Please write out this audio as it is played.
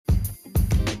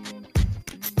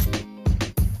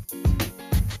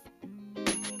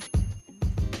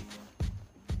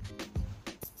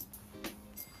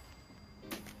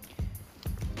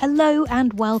Hello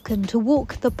and welcome to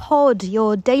Walk the Pod,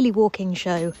 your daily walking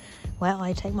show, where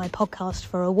I take my podcast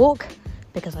for a walk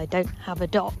because I don't have a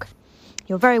dog.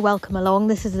 You're very welcome along.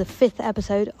 This is the 5th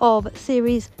episode of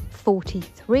series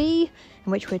 43,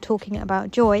 in which we're talking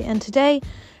about joy. And today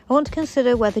I want to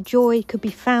consider whether joy could be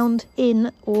found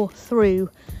in or through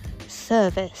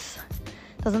service.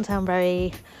 Doesn't sound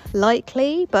very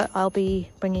likely, but I'll be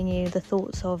bringing you the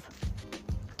thoughts of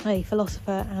a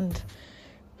philosopher and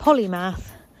polymath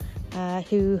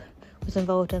who was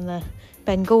involved in the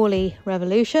Bengali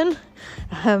Revolution.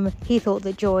 He thought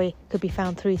that joy could be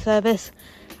found through service,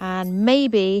 and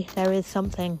maybe there is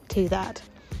something to that.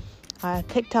 I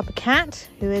picked up a cat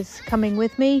who is coming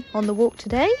with me on the walk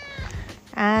today,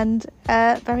 and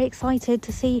very excited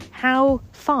to see how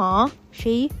far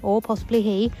she, or possibly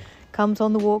he, comes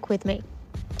on the walk with me.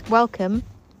 Welcome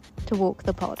to Walk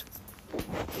the Pod.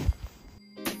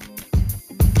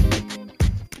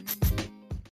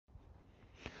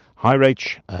 Hi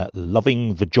Rach,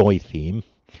 loving the joy theme.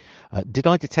 Did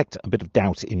I detect a bit of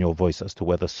doubt in your voice as to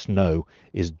whether snow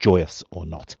is joyous or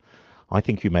not? I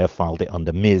think you may have filed it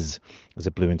under Ms. as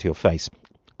it blew into your face.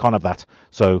 Can't have that,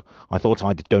 so I thought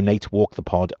I'd donate Walk the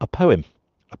Pod a poem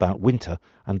about winter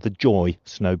and the joy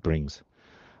snow brings.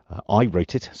 I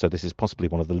wrote it, so this is possibly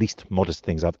one of the least modest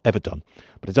things I've ever done,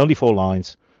 but it's only 4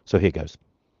 lines, so here goes.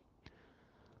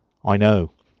 I know,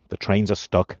 the trains are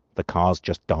stuck, the cars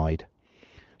just died.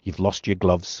 You've lost your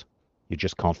gloves, you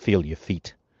just can't feel your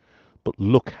feet. But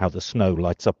look how the snow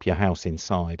lights up your house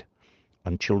inside,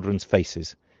 and children's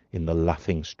faces in the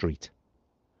laughing street.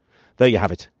 There you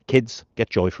have it. Kids get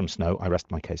joy from snow. I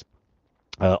rest my case.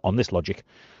 On this logic,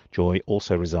 joy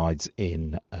also resides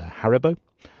in Haribo,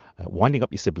 winding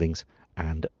up your siblings,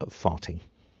 and farting.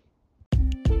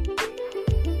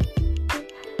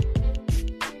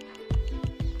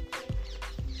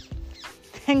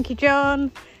 Thank you,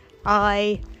 John.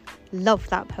 I love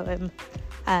that poem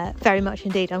very much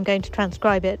indeed. I'm going to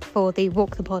transcribe it for the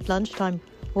Walk the Pod Lunchtime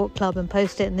Walk Club and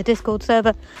post it in the Discord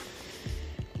server.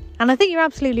 And I think you're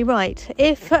absolutely right.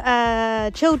 If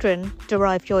children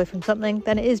derive joy from something,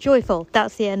 then it is joyful.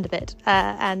 That's the end of it.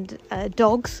 And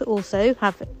dogs also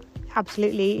have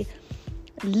absolutely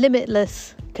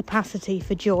limitless capacity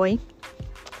for joy.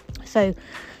 So,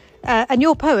 and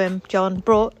your poem, John,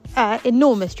 brought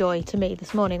enormous joy to me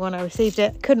this morning when I received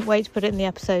it. Couldn't wait to put it in the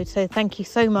episode, so thank you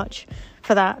so much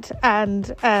for that. And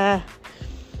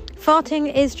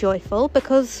farting is joyful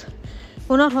because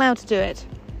we're not allowed to do it.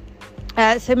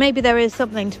 So maybe there is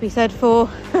something to be said for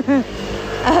the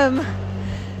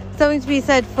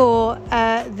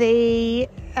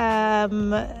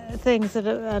things that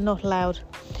are not allowed.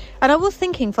 And I was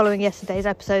thinking, following yesterday's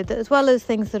episode, that as well as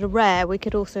things that are rare, we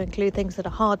could also include things that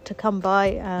are hard to come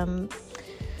by.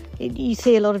 You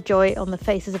see a lot of joy on the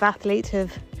faces of athletes who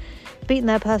have beaten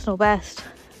their personal best,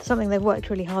 something they've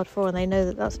worked really hard for, and they know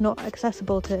that that's not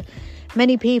accessible to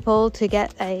many people to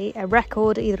get a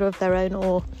record, either of their own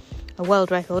or a world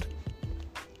record.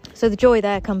 So the joy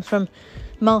there comes from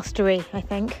mastery, I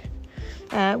think,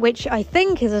 which I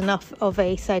think is enough of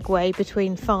a segue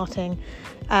between farting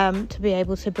to be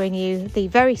able to bring you the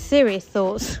very serious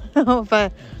thoughts of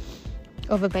a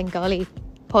Bengali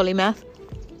polymath.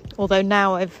 Although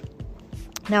now I've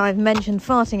mentioned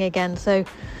farting again, so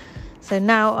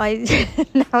now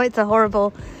now it's a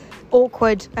horrible,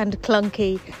 awkward and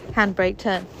clunky handbrake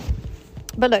turn.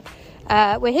 But look,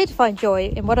 we're here to find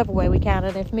joy in whatever way we can,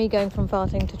 and if me going from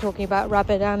farting to talking about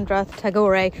Rabindranath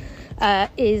Tagore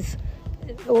is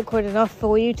awkward enough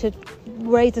for you to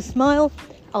raise a smile,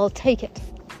 I'll take it.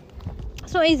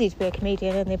 It's not easy to be a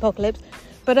comedian in the apocalypse,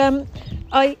 but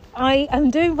I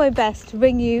am doing my best to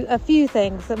bring you a few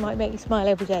things that might make you smile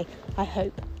every day, I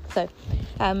hope. So,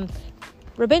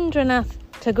 Rabindranath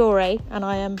Tagore, and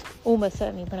I am almost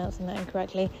certainly pronouncing that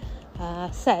incorrectly,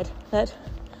 said that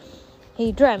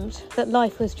he dreamt that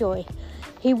life was joy.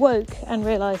 He woke and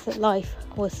realised that life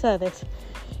was service.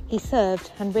 He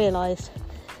served and realised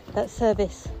that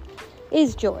service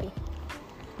is joy.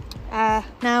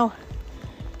 Now,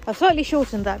 I've slightly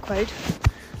shortened that quote,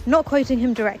 not quoting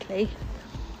him directly,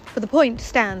 but the point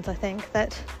stands, I think,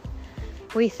 that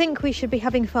we think we should be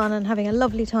having fun and having a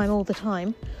lovely time all the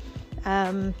time,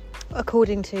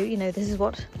 according to, this is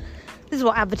what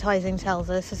advertising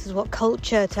tells us, this is what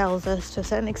culture tells us to a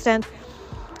certain extent.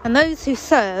 And those who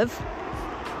serve,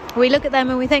 we look at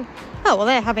them and we think, oh, well,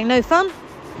 they're having no fun.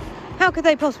 How could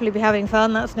they possibly be having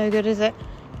fun? That's no good, is it?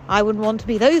 I wouldn't want to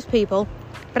be those people.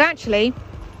 But actually,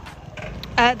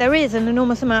 there is an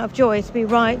enormous amount of joy to be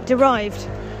derived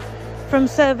from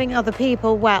serving other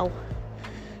people well.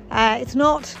 It's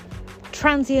not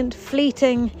transient,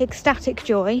 fleeting, ecstatic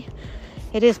joy.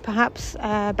 it is perhaps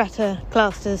better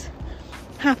classed as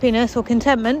happiness or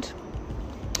contentment.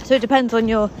 So it depends on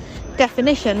your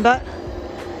definition. But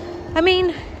I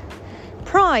mean,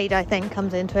 pride, I think,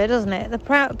 comes into it, doesn't it?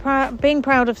 The being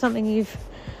proud of something you've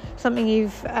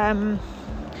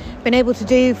been able to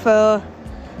do for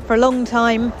a long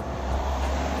time,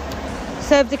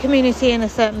 serve the community in a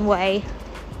certain way,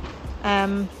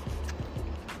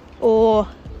 or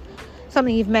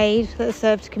something you've made that has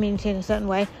served the community in a certain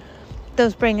way,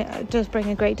 does bring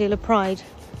a great deal of pride.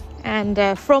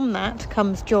 And from that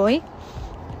comes joy.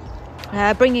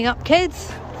 Bringing up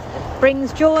kids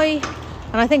brings joy,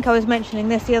 and I think I was mentioning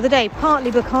this the other day,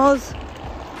 partly because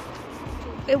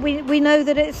we know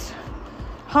that it's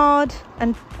hard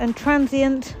and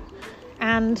transient,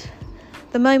 and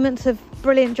the moments of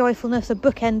brilliant joyfulness are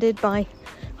bookended by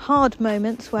hard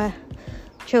moments where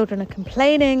children are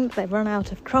complaining they've run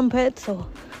out of crumpets, or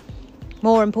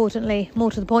more importantly,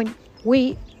 more to the point,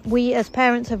 we as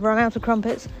parents have run out of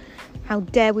crumpets. How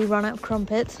dare we run out of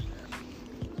crumpets?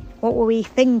 What were we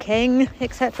thinking,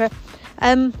 etc.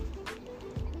 And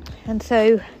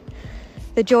so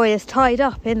the joy is tied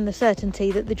up in the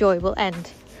certainty that the joy will end.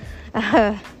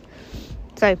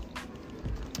 So,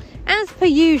 as per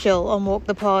usual on Walk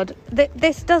the Pod,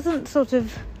 this doesn't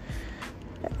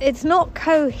it's not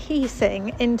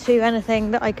cohesing into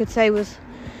anything that I could say was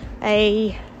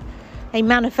a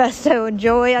manifesto on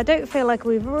joy. I don't feel like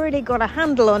we've really got a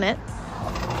handle on it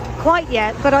quite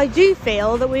yet, but I do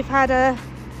feel that we've had a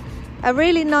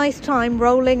really nice time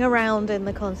rolling around in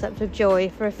the concept of joy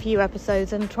for a few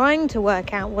episodes and trying to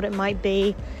work out what it might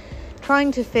be,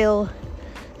 trying to feel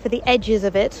for the edges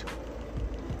of it,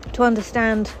 to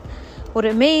understand what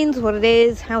it means, what it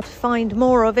is, how to find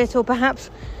more of it, or perhaps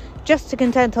just to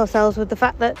content ourselves with the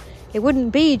fact that it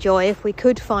wouldn't be joy if we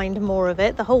could find more of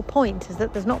it. The whole point is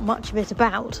that there's not much of it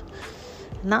about,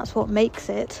 and that's what makes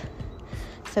it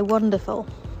so wonderful.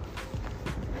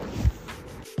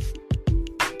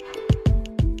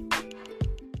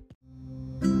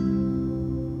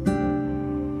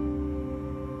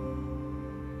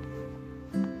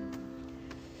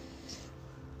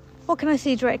 What can I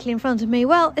see directly in front of me?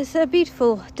 Well, it's a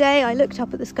beautiful day. I looked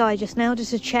up at the sky just now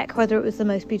just to check whether it was the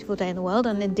most beautiful day in the world,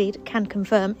 and indeed can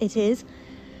confirm it is.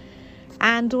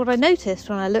 And what I noticed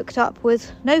when I looked up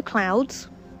was no clouds,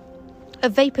 a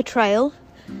vapour trail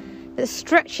that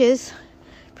stretches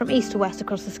from east to west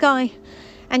across the sky,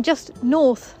 and just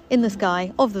north in the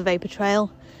sky of the vapour trail,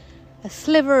 a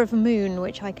sliver of moon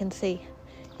which I can see,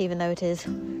 even though it is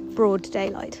broad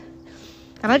daylight.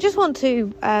 And I just want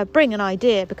to bring an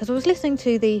idea, because I was listening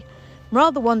to the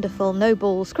rather wonderful No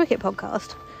Balls cricket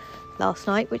podcast last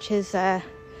night, which is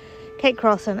Kate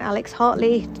Cross and Alex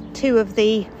Hartley, two of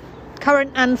the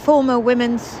current and former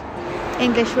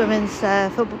English women's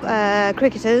football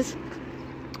cricketers.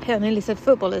 I nearly said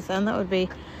footballers then, that would be,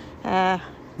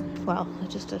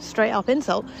 just a straight up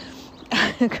insult.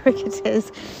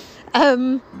 Cricketers,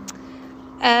 who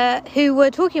were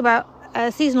talking about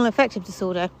seasonal affective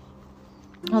disorder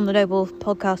on the Noble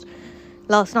podcast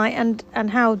last night, and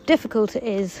how difficult it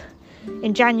is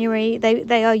in January.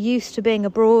 They are used to being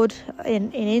abroad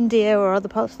in India or other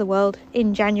parts of the world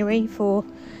in January for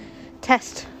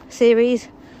test series,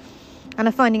 and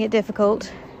are finding it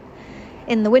difficult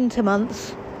in the winter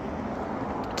months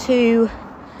to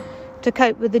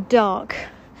cope with the dark.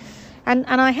 And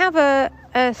I have a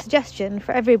suggestion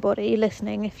for everybody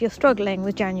listening if you're struggling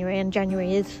with January, and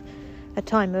January is a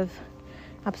time of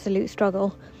absolute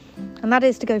struggle, and that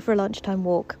is to go for a lunchtime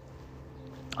walk.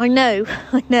 I know,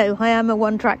 I am a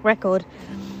one-track record.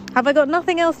 Have I got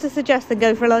nothing else to suggest than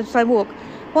go for a lunchtime walk?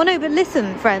 Well, no, but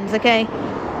listen, friends, okay?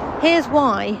 Here's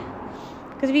why.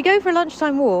 Because if you go for a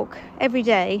lunchtime walk every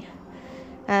day,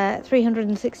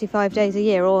 365 days a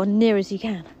year, or near as you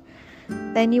can,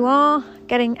 then you are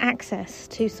getting access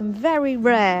to some very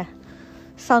rare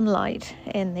sunlight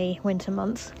in the winter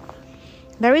months.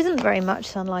 There isn't very much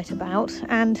sunlight about,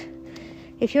 and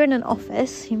if you're in an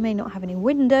office, you may not have any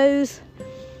windows.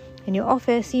 In your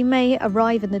office, you may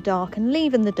arrive in the dark and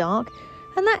leave in the dark,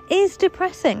 and that is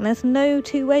depressing. There's no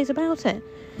two ways about it.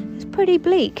 It's pretty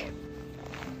bleak.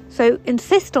 So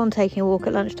insist on taking a walk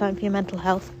at lunchtime for your mental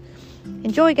health.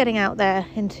 Enjoy getting out there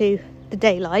into the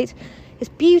daylight. It's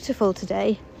beautiful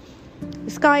today.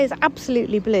 The sky is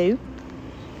absolutely blue.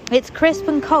 It's crisp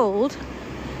and cold,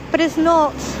 but it's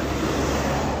not...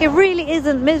 It really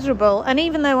isn't miserable. And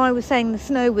even though I was saying the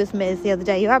snow was miz the other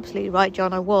day, you're absolutely right,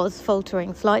 John. I was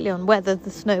faltering slightly on whether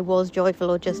the snow was joyful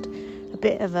or just a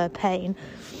bit of a pain.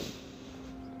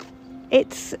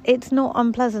 It's not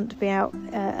unpleasant to be out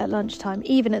at lunchtime,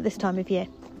 even at this time of year,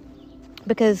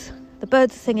 because the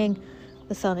birds are singing,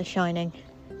 The sun is shining.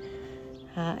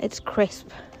 It's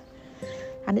crisp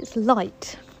and it's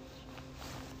light.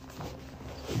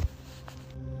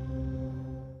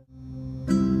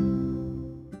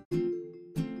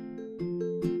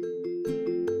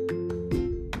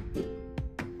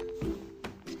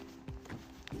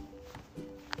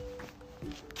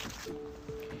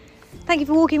 Thank you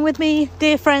for walking with me,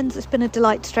 dear friends. It's been a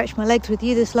delight to stretch my legs with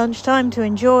you this lunchtime, to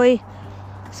enjoy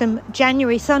some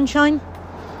January sunshine,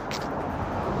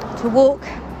 to walk.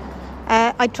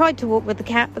 I tried to walk with the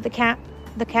cat, but the cat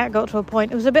got to a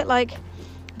point. It was a bit like,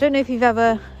 I don't know if you've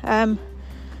ever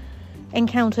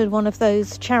encountered one of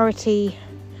those charity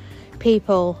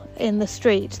people in the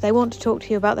street. They want to talk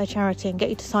to you about their charity and get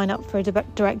you to sign up for a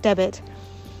direct debit.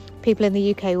 People in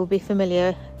the UK will be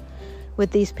familiar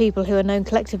with these people who are known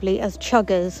collectively as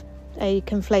chuggers, a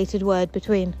conflated word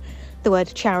between the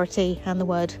word charity and the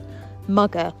word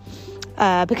mugger,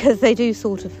 because they do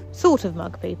sort of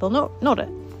mug people, not at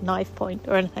knife point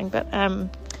or anything, but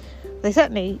they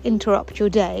certainly interrupt your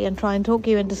day and try and talk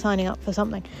you into signing up for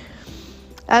something.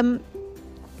 And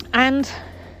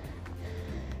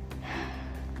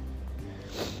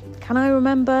can I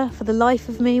remember for the life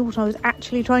of me what I was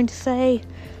actually trying to say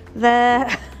there?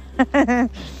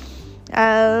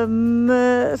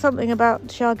 Something about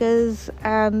chuggers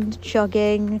and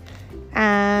chugging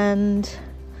and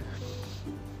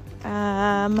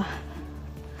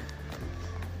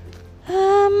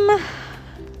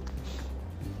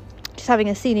just having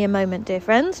a senior moment, dear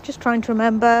friends, just trying to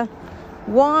remember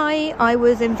why I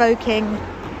was invoking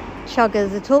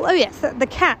chuggers at all. Oh yes, the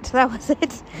cat, that was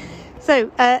it.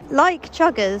 So like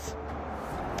chuggers,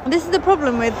 this is the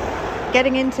problem with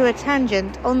getting into a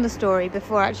tangent on the story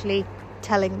before actually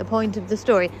telling the point of the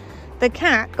story. The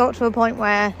cat got to a point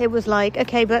where it was like,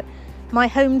 okay, but my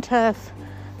home turf,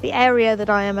 the area that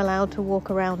I am allowed to walk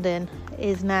around in,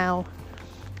 is now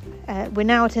we're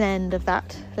now at an end of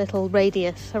that little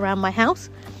radius around my house,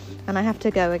 and I have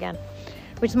to go again,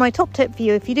 which is my top tip for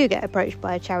you if you do get approached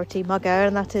by a charity mugger,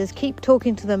 and that is keep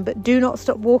talking to them but do not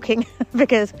stop walking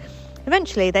because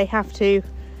eventually they have to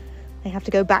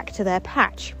go back to their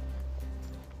patch.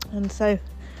 And so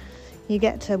you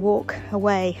get to walk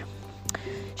away,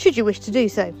 should you wish to do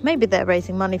so. Maybe they're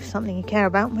raising money for something you care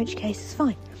about, in which case it's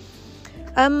fine.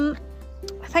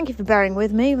 Thank you for bearing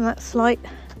with me with that slight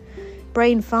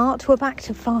brain fart. We're back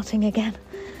to farting again.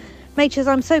 Maters,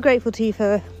 I'm so grateful to you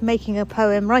for writing a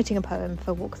poem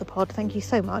for Walk the Pod. Thank you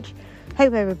so much.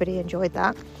 Hope everybody enjoyed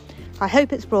that. I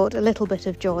hope it's brought a little bit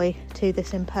of joy to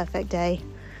this imperfect day.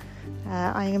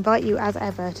 I invite you, as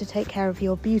ever, to take care of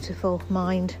your beautiful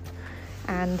mind,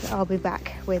 and I'll be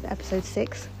back with episode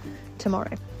 6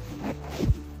 tomorrow.